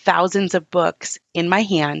this couple thousands of books in my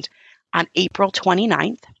hand on April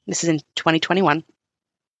 29th. This is in 2021.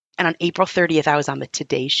 And on April 30th, I was on the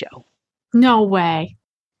Today Show. No way.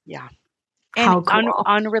 Yeah. How And cool.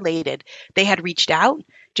 unrelated. They had reached out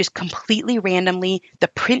just completely randomly. The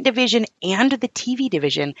print division and the TV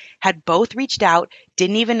division had both reached out,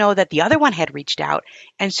 didn't even know that the other one had reached out.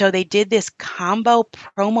 And so they did this combo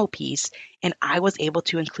promo piece, and I was able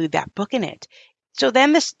to include that book in it. So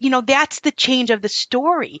then that's the change of the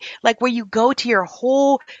story, like where you go to your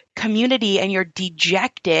whole community and you're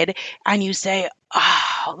dejected and you say,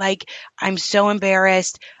 oh, like, I'm so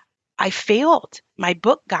embarrassed. I failed. My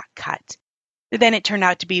book got cut. Then it turned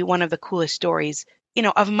out to be one of the coolest stories,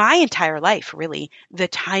 of my entire life, really, the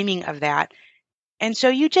timing of that. And so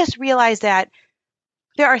you just realize that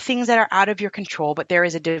there are things that are out of your control, but there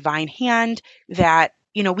is a divine hand that,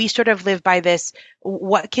 we sort of live by this.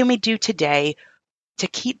 What can we do today to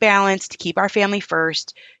keep balance, to keep our family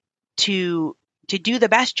first, to do the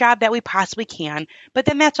best job that we possibly can? But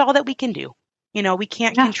then that's all that we can do. We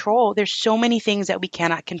can't control. There's so many things that we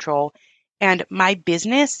cannot control. And my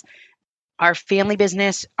business, our family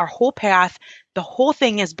business, our whole path, the whole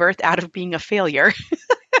thing is birthed out of being a failure.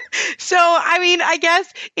 So, I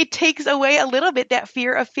guess it takes away a little bit that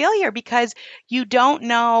fear of failure because you don't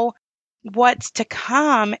know what's to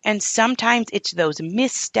come. And sometimes it's those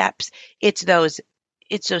missteps. It's those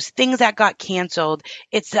things that got canceled.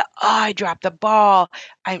 It's I dropped the ball.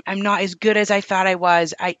 I'm not as good as I thought I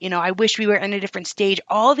was. I wish we were in a different stage,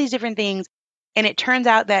 all these different things. And it turns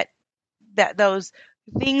out that those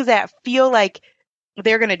things that feel like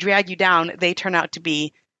they're going to drag you down, they turn out to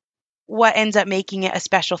be what ends up making it a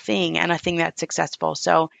special thing and a thing that's successful.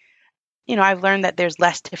 So, I've learned that there's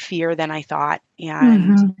less to fear than I thought.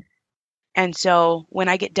 And so when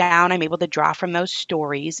I get down, I'm able to draw from those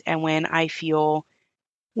stories. And when I feel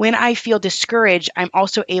discouraged, I'm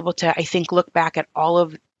also able to, I think, look back at all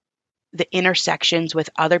of the intersections with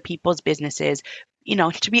other people's businesses,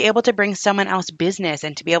 to be able to bring someone else business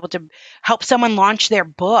and to be able to help someone launch their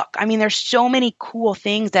book. I mean, there's so many cool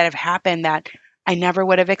things that have happened that I never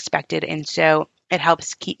would have expected. And so it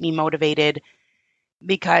helps keep me motivated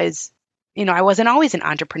because, I wasn't always an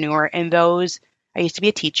entrepreneur, and I used to be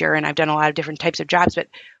a teacher and I've done a lot of different types of jobs, but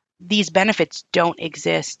these benefits don't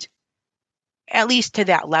exist, at least to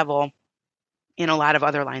that level, in a lot of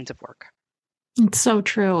other lines of work. It's so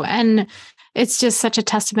true. And it's just such a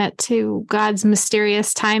testament to God's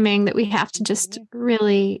mysterious timing that we have to just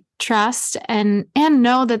really trust and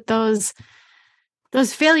know that those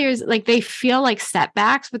failures, like, they feel like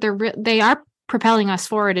setbacks, but they are propelling us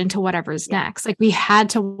forward into whatever's next. Like, we had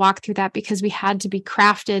to walk through that because we had to be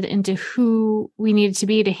crafted into who we needed to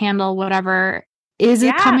be to handle whatever is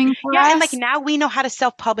coming for us. And like, now we know how to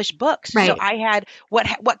self-publish books. Right. So I had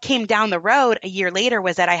what came down the road a year later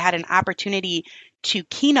was that I had an opportunity to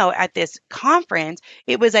keynote at this conference.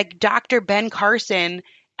 It was like Dr. Ben Carson,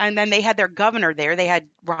 and then they had their governor there. They had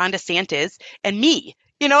Ron DeSantis and me,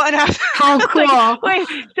 and I was how cool. Wait.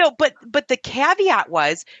 So, but the caveat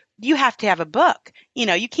was, you have to have a book.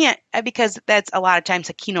 You can't, because that's a lot of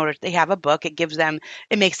times a keynote, they have a book. It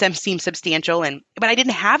makes them seem substantial. But I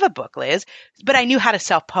didn't have a book, Liz, but I knew how to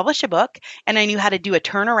self-publish a book and I knew how to do a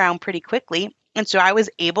turnaround pretty quickly. And so I was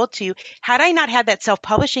able to, had I not had that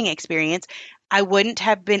self-publishing experience, I wouldn't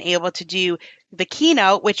have been able to do the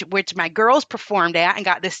keynote, which my girls performed at and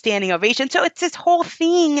got this standing ovation. So it's this whole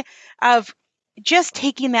thing of just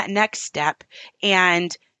taking that next step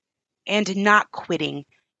and not quitting.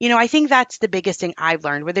 I think that's the biggest thing I've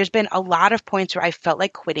learned, where there's been a lot of points where I felt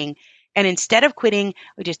like quitting. And instead of quitting,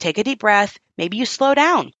 we just take a deep breath. Maybe you slow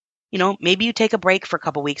down. Maybe you take a break for a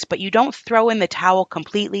couple weeks, but you don't throw in the towel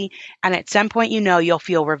completely. And at some point, you'll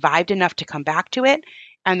feel revived enough to come back to it,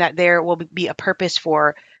 and that there will be a purpose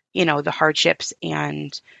for, the hardships,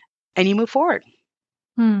 and you move forward.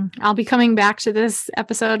 I'll be coming back to this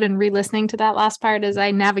episode and re-listening to that last part as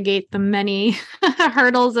I navigate the many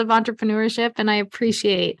hurdles of entrepreneurship. And I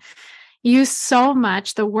appreciate you so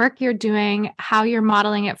much, the work you're doing, how you're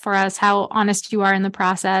modeling it for us, how honest you are in the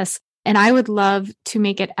process. And I would love to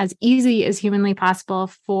make it as easy as humanly possible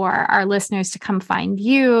for our listeners to come find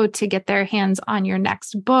you, to get their hands on your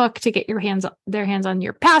next book, to get their hands on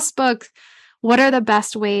your past books. What are the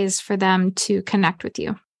best ways for them to connect with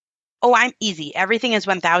you? Oh, I'm easy. Everything is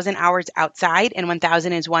 1,000 Hours Outside, and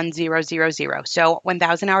 1,000 is 1000. So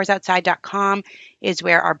 1000hoursoutside.com is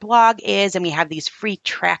where our blog is, and we have these free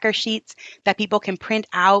tracker sheets that people can print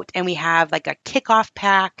out, and we have like a kickoff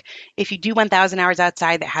pack if you do 1,000 Hours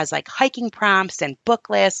Outside that has like hiking prompts and book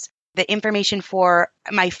lists. The information for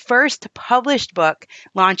my first published book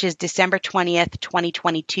launches December 20th,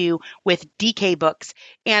 2022 with DK Books.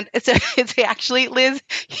 And it's actually, Liz,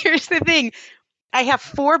 here's the thing. I have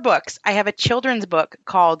 4 books. I have a children's book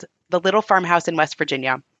called The Little Farmhouse in West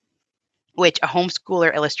Virginia, which a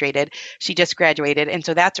homeschooler illustrated. She just graduated. And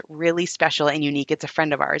so that's really special and unique. It's a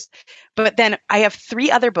friend of ours. But then I have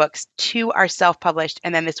 3 other books. 2 are self-published.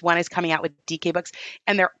 And then this one is coming out with DK Books.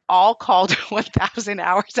 And they're all called 1,000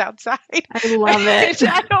 Hours Outside. I love it.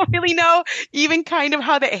 I don't really know even kind of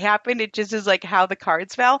how that happened. It just is like how the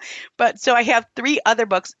cards fell. But so I have 3 other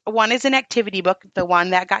books. One is an activity book, the one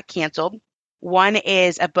that got canceled. One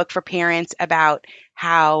is a book for parents about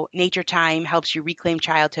how nature time helps you reclaim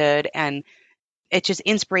childhood. And it's just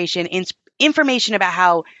information about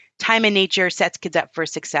how time in nature sets kids up for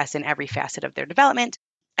success in every facet of their development.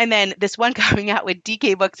 And then this one coming out with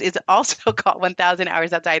DK Books is also called 1,000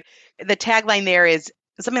 Hours Outside. The tagline there is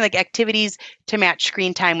something like activities to match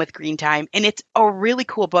screen time with green time. And it's a really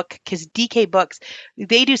cool book because DK Books,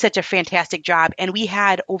 they do such a fantastic job. And we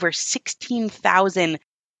had over 16,000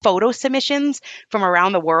 photo submissions from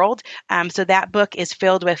around the world. So that book is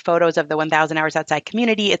filled with photos of the 1,000 Hours Outside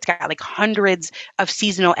community. It's got like hundreds of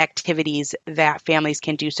seasonal activities that families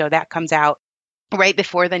can do. So that comes out right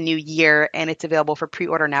before the new year, and it's available for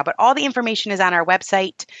pre-order now. But all the information is on our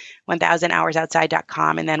website,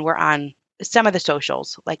 1000hoursoutside.com. And then we're on some of the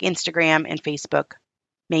socials like Instagram and Facebook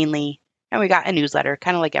mainly. And we got a newsletter,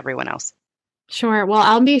 kind of like everyone else. Sure. Well,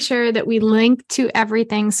 I'll be sure that we link to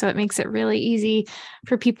everything so it makes it really easy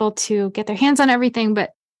for people to get their hands on everything.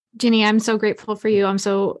 But Ginny, I'm so grateful for you. I'm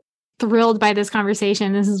so thrilled by this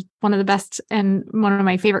conversation. This is one of the best and one of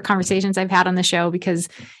my favorite conversations I've had on the show because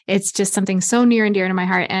it's just something so near and dear to my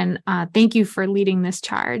heart. And thank you for leading this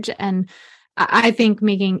charge. And I think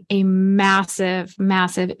making a massive,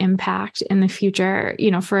 massive impact in the future,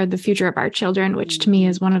 for the future of our children, which to me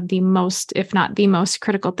is one of the most, if not the most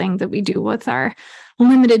critical thing that we do with our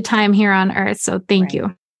limited time here on earth. So thank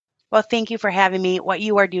you. Well, thank you for having me. What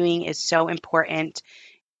you are doing is so important.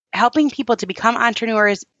 Helping people to become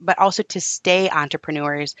entrepreneurs, but also to stay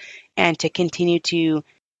entrepreneurs and to continue to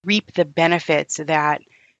reap the benefits that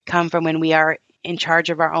come from when we are in charge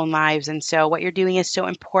of our own lives. And so what you're doing is so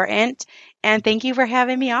important. And thank you for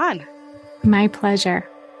having me on. My pleasure.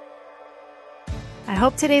 I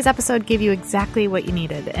hope today's episode gave you exactly what you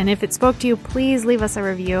needed. And if it spoke to you, please leave us a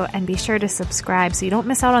review and be sure to subscribe so you don't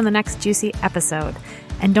miss out on the next juicy episode.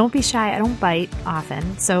 And don't be shy. I don't bite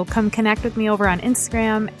often. So come connect with me over on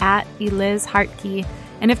Instagram @ElizHartke.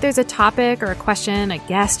 And if there's a topic or a question, a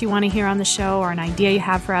guest you want to hear on the show, or an idea you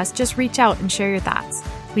have for us, just reach out and share your thoughts.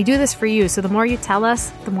 We do this for you. So the more you tell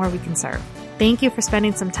us, the more we can serve. Thank you for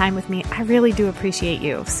spending some time with me. I really do appreciate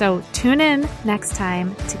you. So tune in next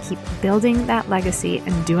time to keep building that legacy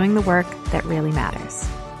and doing the work that really matters.